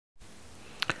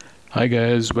Hi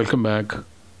guys, welcome back.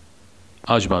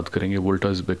 आज बात करेंगे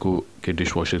वोल्टास बेको के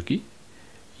डिशवॉशर की।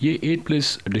 ये 8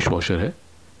 प्लेस डिशवॉशर है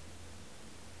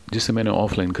जिसे मैंने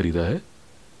ऑफलाइन ख़रीदा है।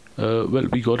 Well,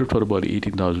 we got it for about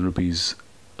 18,000 rupees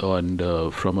and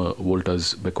from a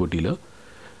Voltas Beko dealer.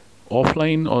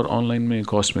 Offline और ऑनलाइन में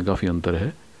कॉस्ट में काफ़ी अंतर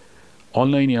है।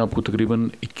 ऑनलाइन ये आपको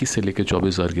तकरीबन 21 से लेकर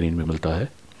 24,000 की रेंज में मिलता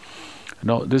है।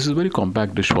 Now this is very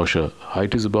compact dishwasher.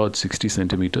 Height is about 60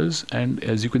 centimeters, and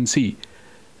as you can see,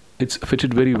 it's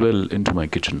fitted very well into my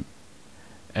kitchen.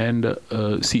 And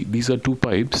see, these are two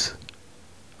pipes.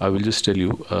 I will just tell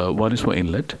you, one is for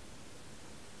inlet,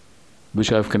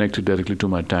 which I have connected directly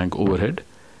to my tank overhead,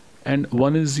 and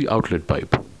one is the outlet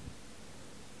pipe.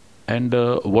 And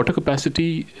water capacity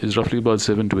is roughly about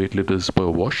 7 to 8 liters per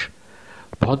wash.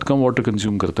 बहुत कम water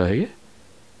consume करता है ये,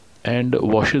 and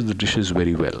washes the dishes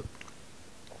very well.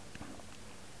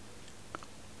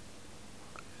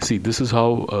 See, this is how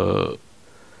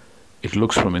it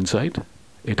looks from inside.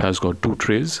 It has got 2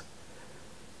 trays,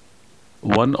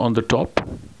 one on the top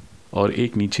और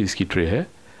एक नीचे इसकी tray है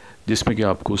जिसमें कि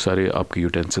आपको सारे आपके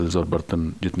यूटेंसिल्स और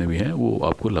बर्तन जितने भी हैं वो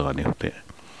आपको लगाने होते हैं।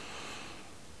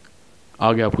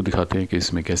 आगे आपको दिखाते हैं कि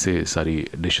इसमें कैसे सारी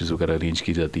डिशेस वगैरह अरेंज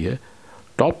की जाती है।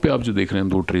 टॉप पे आप जो देख रहे हैं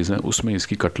 2 ट्रेज हैं, उसमें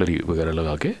इसकी कटलरी वगैरह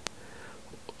लगा के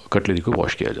कटलरी को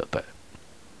वॉश किया जाता है।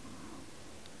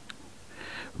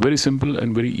 Very simple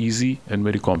and very easy and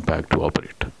very compact to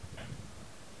operate.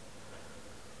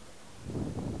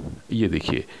 ये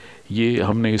देखिए, ये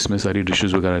हमने इसमें सारी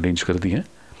डिशेस वगैरह अरेंज कर दी हैं,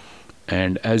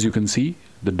 and as you can see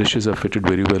the dishes are fitted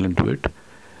very well into it.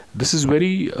 This is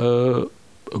very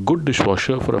good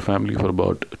dishwasher for a family for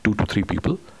about 2 to 3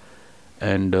 people,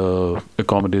 and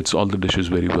accommodates all the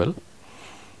dishes very well.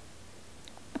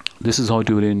 This is how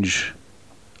to arrange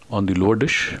on the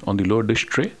lower dish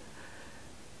tray,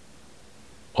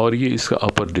 और ये इसका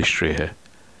अपर dish tray है।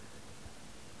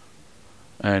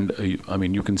 And I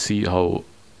mean you can see how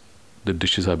the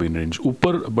dishes have been arranged.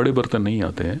 ऊपर बड़े बर्तन नहीं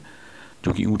आते हैं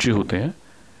जो कि ऊंचे होते हैं।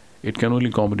 इट कैन ओनली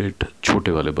अकोमोडेट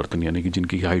छोटे वाले बर्तन, यानी कि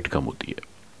जिनकी हाइट कम होती है।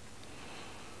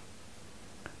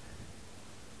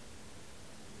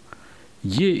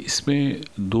 ये इसमें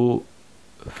 2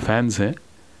 फैंस हैं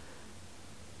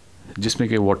जिसमें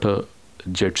कि वाटर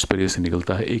जेट स्प्रे से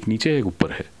निकलता है, एक नीचे एक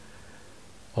ऊपर है,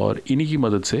 और इन्हीं की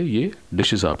मदद से ये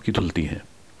डिशेस आपकी धुलती हैं।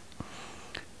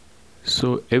 So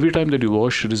every time that you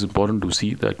wash, it is important to see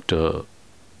that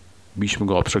बीच में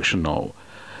कोई obstruction ना हो।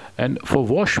 And for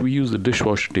wash, we use the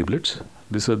dishwasher tablets.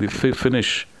 These are the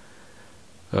finish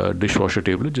dishwasher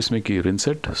tablet, जिसमें कि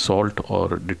रिंसेट, salt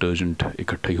और detergent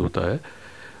इकट्ठा ही होता है।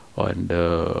 And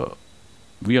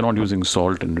we are not using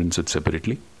salt and rinsette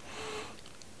separately.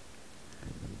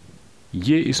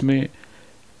 ये इसमें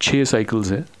 6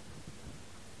 cycles हैं।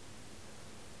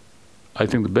 I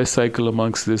think the best cycle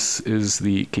amongst this is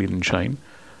the clean and shine,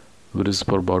 which is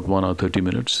for about 1 hour 30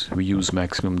 minutes. We use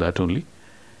maximum that only,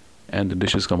 and the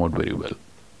dishes come out very well.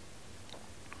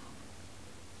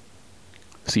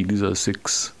 See, these are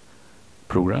 6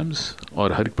 programs,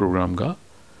 और हर एक programme का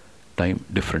time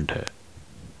different है।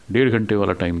 1.5 घंटे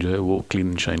वाला time जो है वो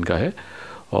clean and shine का है,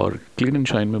 और क्लीन एंड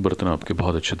शाइन में बर्तन आपके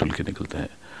बहुत अच्छे धुल के निकलते हैं,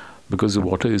 because the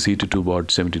water is heated to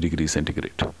about 70 degrees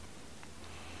centigrade.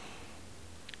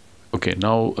 Okay,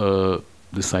 now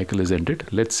the cycle is ended.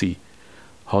 Let's see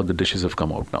how the dishes have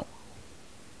come out now.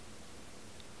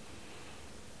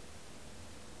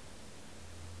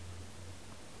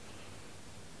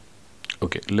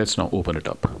 Okay, let's now open it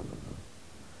up.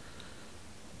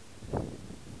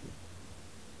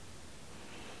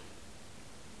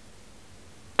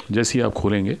 जैसे ही आप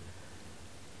खोलेंगे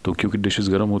तो क्योंकि डिशेस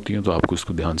गर्म होती हैं तो आपको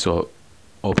इसको ध्यान से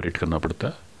ऑपरेट करना पड़ता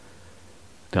है।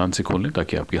 ध्यान से खोलें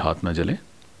ताकि आपके हाथ ना जलें।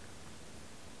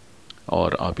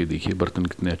 और आप ये देखिए बर्तन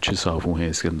कितने अच्छे साफ हुए हैं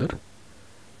इसके अंदर।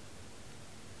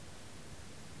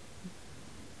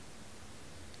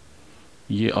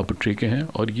 ये अपर ट्रे के हैं,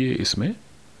 और ये इसमें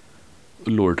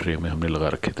लोअर ट्रे में हमने लगा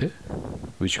रखे थे,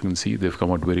 which you can see they have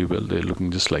come out very well. They are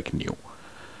looking just like new.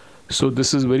 So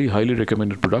this is very highly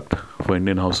recommended product for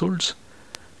Indian house holds.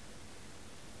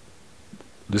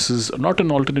 This is not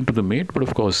an alternate to the maid, but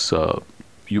of course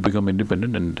you become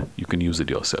independent and you can use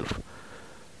it yourself.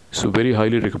 So very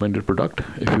highly recommended product.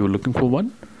 If you are looking for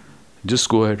one, just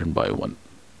go ahead and buy one.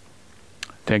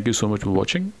 Thank you so much for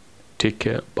watching. Take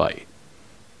care. Bye.